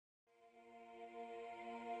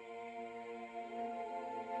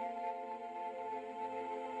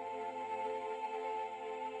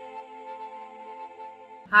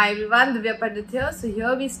Hi everyone, Divya Pandit here. So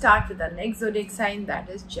here we start with our next zodiac sign, that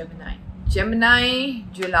is Gemini. Gemini,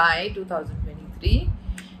 July 2023.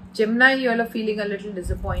 Gemini, you all are feeling a little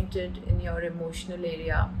disappointed in your emotional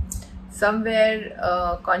area. Somewhere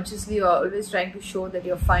consciously you are always trying to show that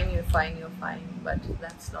you're fine, but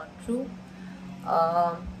that's not true.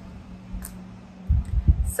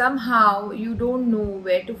 Somehow you don't know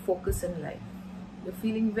where to focus in life. You're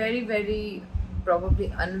feeling very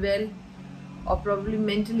probably unwell, or probably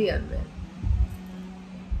mentally unwell,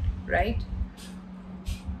 right?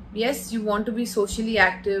 Yes, you want to be socially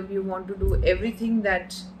active, you want to do everything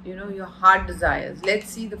that your heart desires.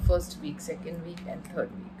 Let's see the first week, second week and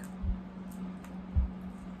third week.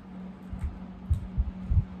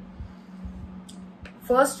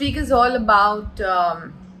 First week is all about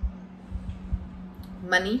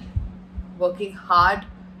money, working hard,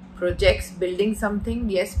 projects, building something.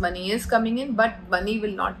 Yes, money is coming in, but money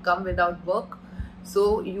will not come without work.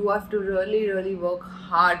 So you have to really work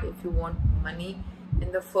hard if you want money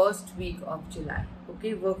in the first week of July.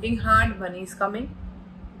 Okay, working hard, money is coming.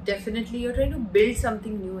 Definitely you're trying to build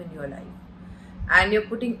something new in your life and you're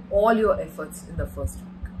putting all your efforts in the first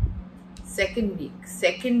week. Second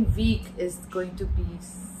week is going to be,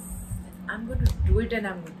 I'm going to do it and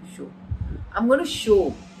I'm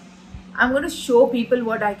going to show people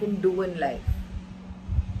what I can do in life.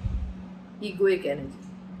 Egoic energy.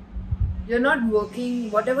 You're not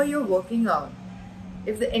working, whatever you're working on,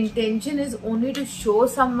 if the intention is only to show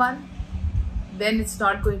someone, then it's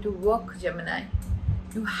not going to work, Gemini.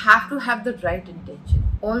 You have to have the right intention.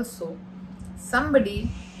 Also,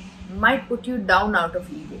 somebody might put you down out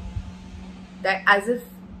of ego, that as if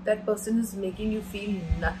that person is making you feel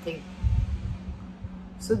nothing.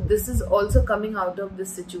 So this is also coming out of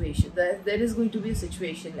this situation. There is going to be a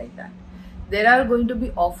situation like that. There are going to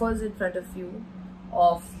be offers in front of you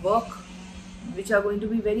of work which are going to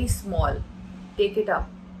be very small. Take it up.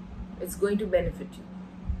 It's going to benefit you.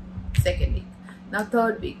 Second week. Now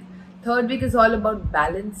third week. Third week is all about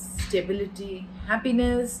balance, stability,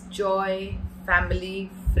 happiness, joy,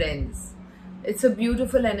 family, friends. It's a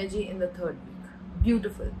beautiful energy in the third week.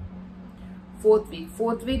 Beautiful. Fourth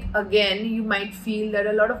week again, you might feel there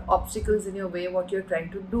are a lot of obstacles in your way what you're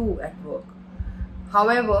trying to do at work.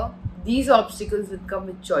 However, these obstacles will come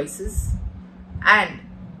with choices, and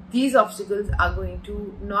these obstacles are going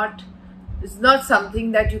to it's not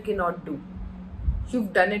something that you cannot do.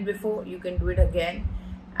 You've done it before, you can do it again,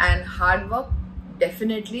 and hard work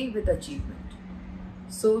definitely with achievement.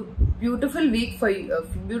 So beautiful week for you, a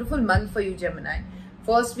beautiful month for you, Gemini.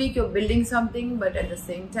 First week you're building something, but at the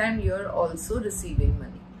same time you're also receiving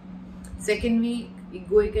money. Second week,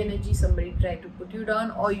 egoic energy, somebody trying to put you down,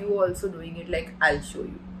 or you also doing it like I'll show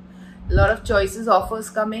you. A lot of choices, offers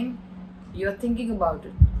coming, you're thinking about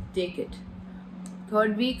it, take it.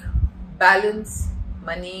 Third week, balance,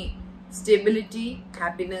 money, stability,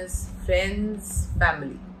 happiness, friends,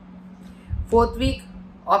 family. Fourth week,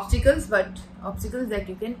 obstacles, but obstacles that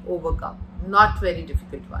you can overcome, not very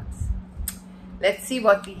difficult ones. Let's see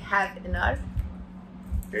what we have in our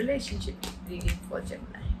relationship reading for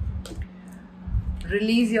Gemini.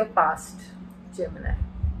 Release your past, Gemini.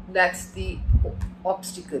 That's the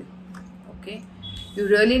obstacle. Okay? You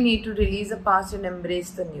really need to release the past and embrace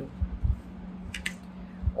the new.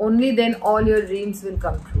 Only then all your dreams will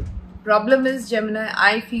come true. Problem is, Gemini,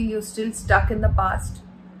 I feel you're still stuck in the past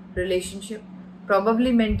relationship,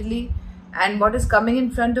 probably mentally, and what is coming in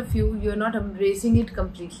front of you, you're not embracing it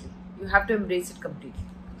completely. You have to embrace it completely.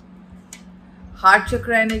 Heart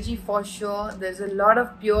chakra energy for sure. There's a lot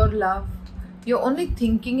of pure love. You're only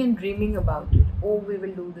thinking and dreaming about it. Oh, we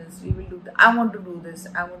will do this, we will do that. I want to do this,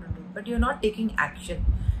 I want to do it. But you're not taking action.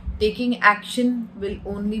 Taking action will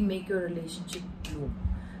only make your relationship bloom.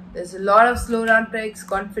 There's a lot of slow down breaks,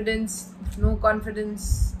 confidence, no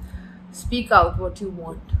confidence. Speak out what you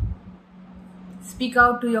want. Speak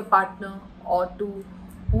out to your partner or to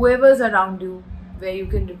whoever's around you, where you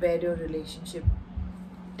can repair your relationship.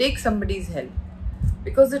 Take somebody's help,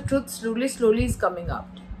 because the truth slowly is coming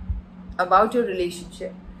out about your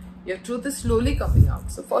relationship. Your truth is slowly coming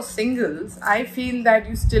out. So for singles, I feel that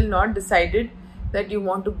you still not decided that you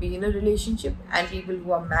want to be in a relationship, and people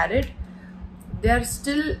who are married, they are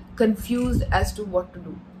still confused as to what to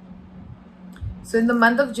do. So in the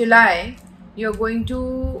month of July, you're going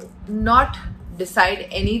to not decide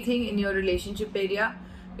anything in your relationship area,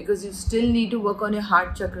 because you still need to work on your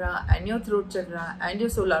heart chakra and your throat chakra and your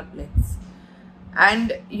solar plex,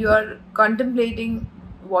 and you are contemplating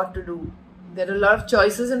what to do. There are a lot of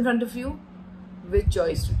choices in front of you, which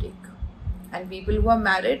choice to take. And people who are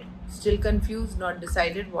married, still confused, not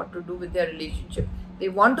decided what to do with their relationship. They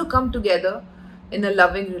want to come together, in a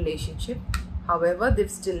loving relationship. However,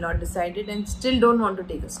 they've still not decided and still don't want to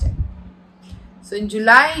take a step. So in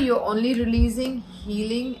July, you're only releasing,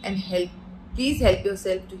 healing and help. Please help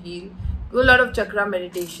yourself to heal. Do a lot of chakra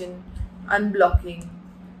meditation, unblocking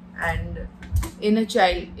and inner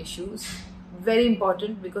child issues. Very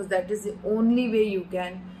important, because that is the only way you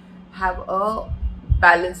can have a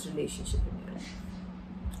balanced relationship in your life.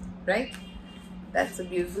 Right? That's a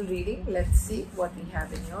beautiful reading. Let's see what we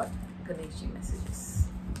have in your Ganeshji messages.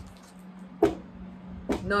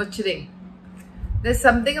 Nurturing. There's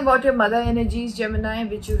something about your mother energies, Gemini,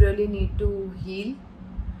 which you really need to heal.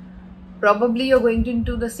 Probably you're going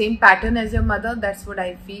into the same pattern as your mother. That's what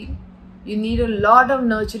I feel. You need a lot of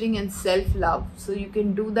nurturing and self-love. So you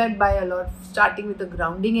can do that by starting with a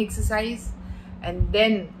grounding exercise and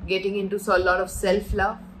then getting into a lot of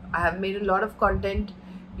self-love. I have made a lot of content.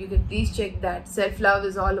 You can please check that. Self-love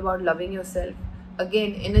is all about loving yourself.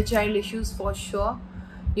 Again, inner child issues for sure.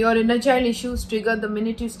 Your inner child issues trigger the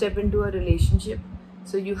minute you step into a relationship.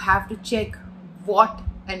 So you have to check what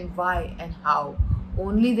and why and how.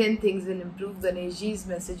 Only then things will improve. Ganeshji's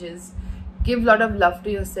messages. Give a lot of love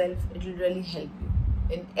to yourself. It will really help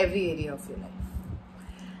you in every area of your life.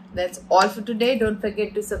 That's all for today. Don't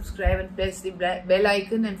forget to subscribe and press the bell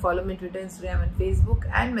icon and follow me on Twitter, Instagram and Facebook,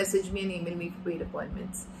 and message me and email me for paid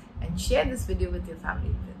appointments. And share this video with your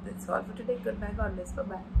family. That's all for today. Goodbye. God bless.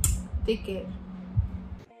 Bye-bye. Take care.